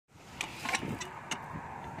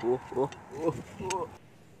Tiger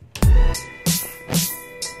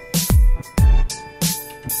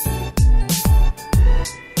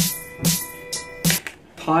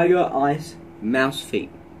Ice mouse feet.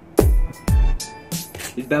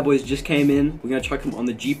 These bad boys just came in. We're gonna chuck them on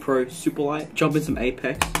the G Pro Superlight, jump in some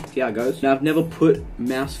Apex, see how it goes. Now I've never put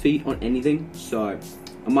mouse feet on anything, so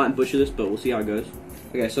I might butcher this, but we'll see how it goes.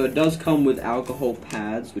 Okay, so it does come with alcohol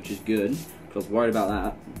pads, which is good, because I was worried about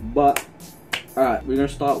that. But, alright, we're gonna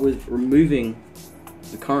start with removing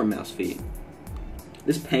the current mouse feet.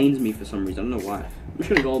 This pains me for some reason, I don't know why. I'm just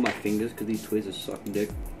gonna go on my fingers, because these tweezers suck dick.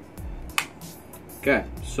 Okay,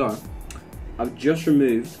 so, I've just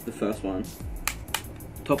removed the first one.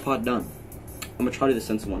 Top part done. I'm gonna try to do the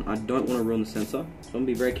sensor one. I don't want to ruin the sensor, so I'm gonna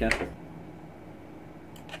be very careful.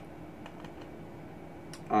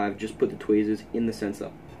 I've just put the tweezers in the sensor.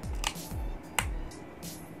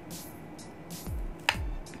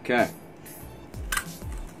 Okay.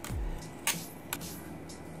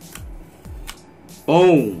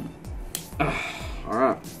 Boom.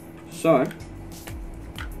 Alright. So,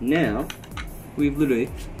 now, we've literally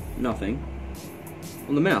nothing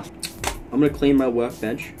on the mouse. I'm gonna clean my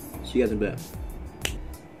workbench. See you guys in a bit.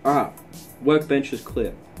 Alright, workbench is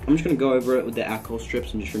clear. I'm just gonna go over it with the alcohol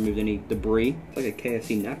strips and just remove any debris. It's like a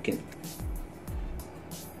KFC napkin.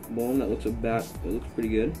 Boom, that looks pretty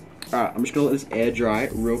good. Alright, I'm just gonna let this air dry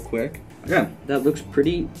real quick. Okay, that looks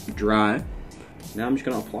pretty dry. Now I'm just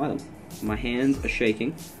gonna apply them. My hands are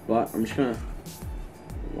shaking, but I'm just gonna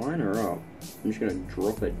line her up. I'm just gonna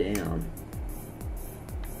drop her down.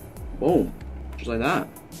 Boom, just like that.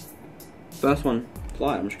 First one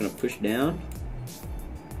applied. I'm just gonna push down.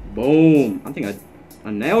 Boom! I think I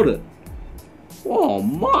nailed it. Oh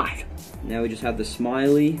my! Now we just have the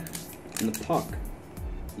smiley and the puck.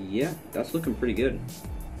 Yeah, that's looking pretty good.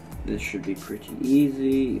 This should be pretty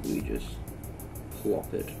easy. We just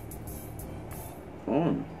plop it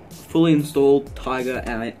on. Fully installed Tiger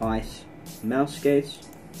Ice mouse case.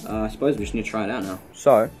 I suppose we just need to try it out now.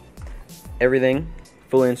 So, everything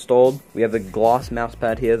fully installed. We have the glass mouse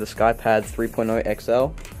pad here, the SkyPad 3.0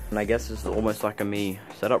 XL. And I guess this is almost like a me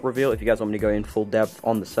setup reveal. If you guys want me to go in full depth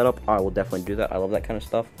on the setup, I will definitely do that. I love that kind of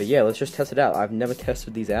stuff. But yeah, let's just test it out. I've never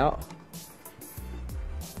tested these out.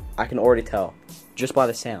 I can already tell, just by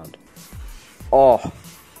the sound. Oh,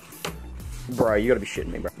 bro, you gotta be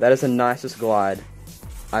shitting me, bro. That is the nicest glide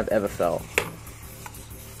I've ever felt.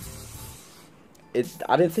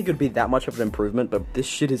 I didn't think it would be that much of an improvement, but this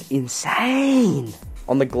shit is insane.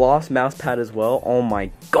 On the glass mouse pad as well, oh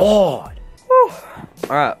my god.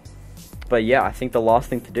 Alright, but yeah, I think the last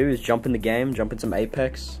thing to do is jump in the game, jump in some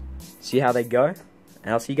Apex, see how they go,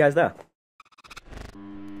 and I'll see you guys there.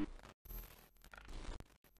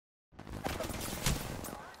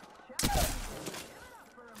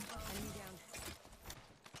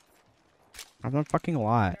 I'm not fucking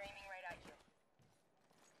lie.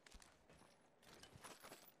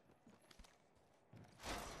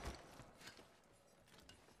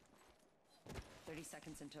 30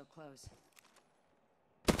 seconds until close.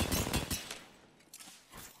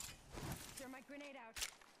 Thermite grenade out.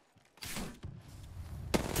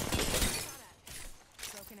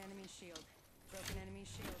 Broken enemy shield. Broken enemy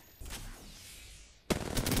shield.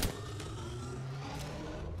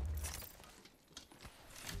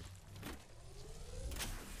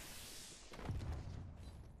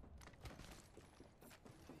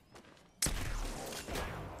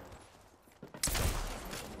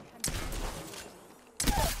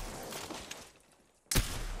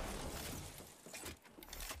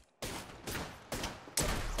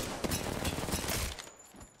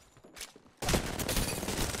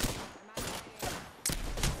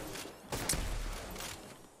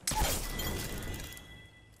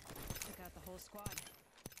 Squad.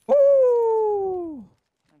 Ooh!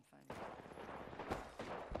 I'm fine.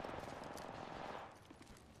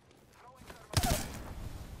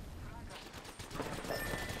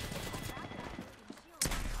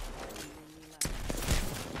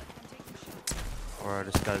 Alright,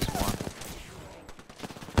 this guy's one.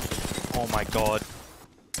 Oh my god.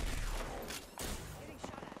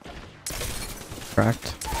 Cracked.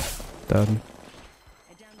 Dead.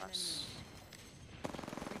 Nice.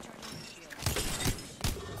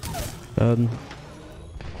 Dead.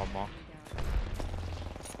 One more.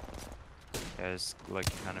 There's like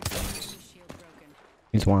kind of beams.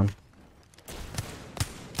 He's one.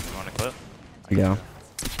 You want to clip? Yeah.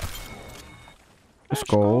 Let's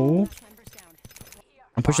go.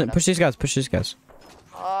 I'm pushing. Push these guys. Push these guys.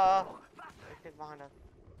 He's behind us.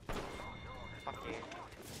 Fuck you.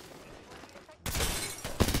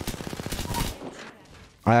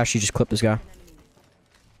 I actually just clipped this guy.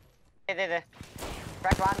 There.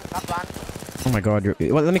 Crack one, knock one. Oh my god, you're...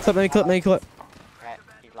 Wait, let me clip. Right,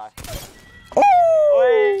 keep low.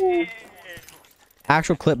 Oh!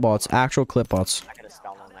 Actual clip bots. I could have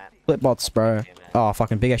stolen that. Clip bots, bro. Damn it. Oh,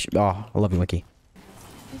 fucking big ass. Oh, I love you, Wiki.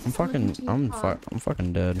 I'm fucking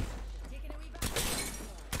dead.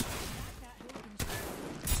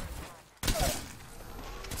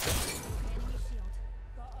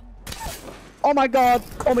 Oh my god,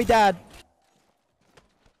 call me dad.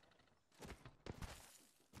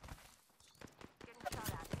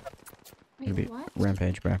 Maybe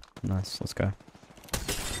rampage, bro. Nice, let's go.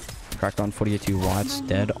 Cracked on 42 whites,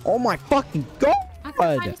 dead. Oh my fucking god! I can't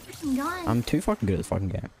find this freaking gun. I'm too fucking good at this fucking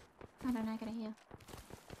game. I don't know, I gotta heal.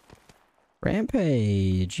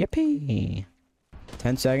 Rampage, yippee.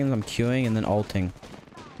 10 seconds, I'm queuing and then ulting.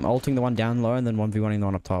 I'm ulting the one down low and then 1v1ing the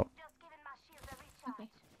one up top. Okay.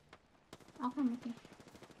 I'll come with you.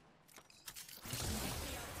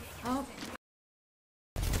 Oh.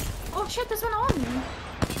 Oh shit, there's one on me.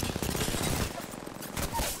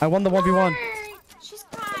 I won the 1v1. She's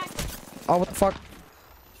cracked. Oh, what the fuck?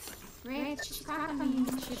 Wraith, she's cracked on me.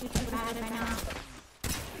 She should be bad by now.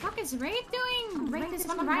 What is Wraith doing? Wraith is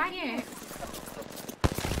one right here.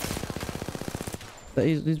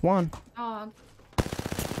 He's one. Dog.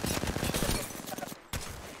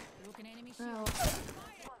 Bro.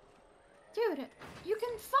 Dude, you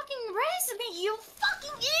can fucking res me, you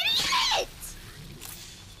fucking idiot!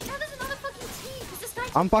 Now there's another fucking team, because this guy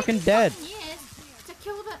I'm fucking dead. Years to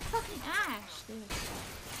kill that fucking Ash, dude.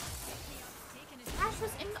 Ash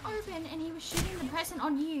was in the open and he was shooting the person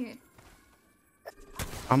on you.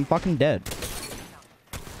 I'm fucking dead.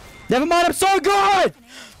 Never mind, I'm so good!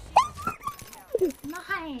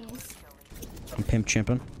 Nice. I'm pimp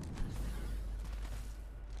chimping.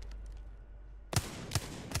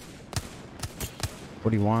 What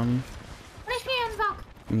do you want? Finish me on Valk.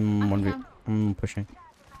 One v. I'm pushing.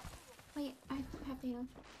 Wait, I have to heal.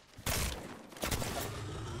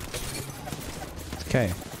 Okay.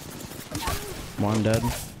 One dead.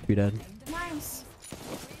 Two dead. Nice.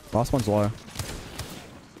 Last one's low. I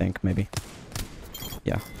think, maybe.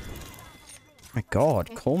 Yeah. My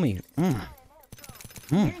god, call me. You're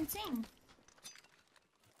insane.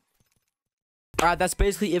 Alright, that's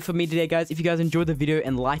basically it for me today, guys. If you guys enjoyed the video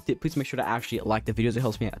and liked it, please make sure to actually like the videos. It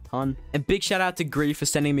helps me out a ton. And big shout out to Greef for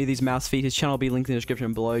sending me these mouse feet. His channel will be linked in the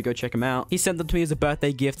description below. Go check him out. He sent them to me as a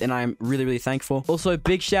birthday gift, and I'm really, really thankful. Also,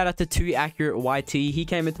 big shout out to TooAcuRatEs. He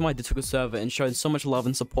came into my Discord server and showed so much love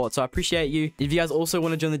and support, so I appreciate you. If you guys also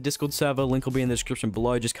want to join the Discord server, link will be in the description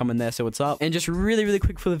below. Just come in there, say what's up. And just really, really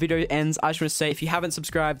quick before the video ends, I just want to say, if you haven't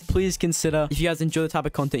subscribed, please consider. If you guys enjoy the type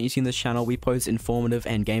of content you see in this channel, we post informative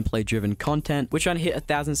and gameplay-driven content. We're trying to hit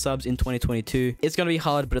 1,000 subs in 2022. It's going to be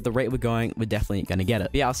hard, but at the rate we're going, we're definitely going to get it.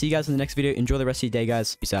 But yeah, I'll see you guys in the next video. Enjoy the rest of your day,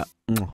 guys. Peace out.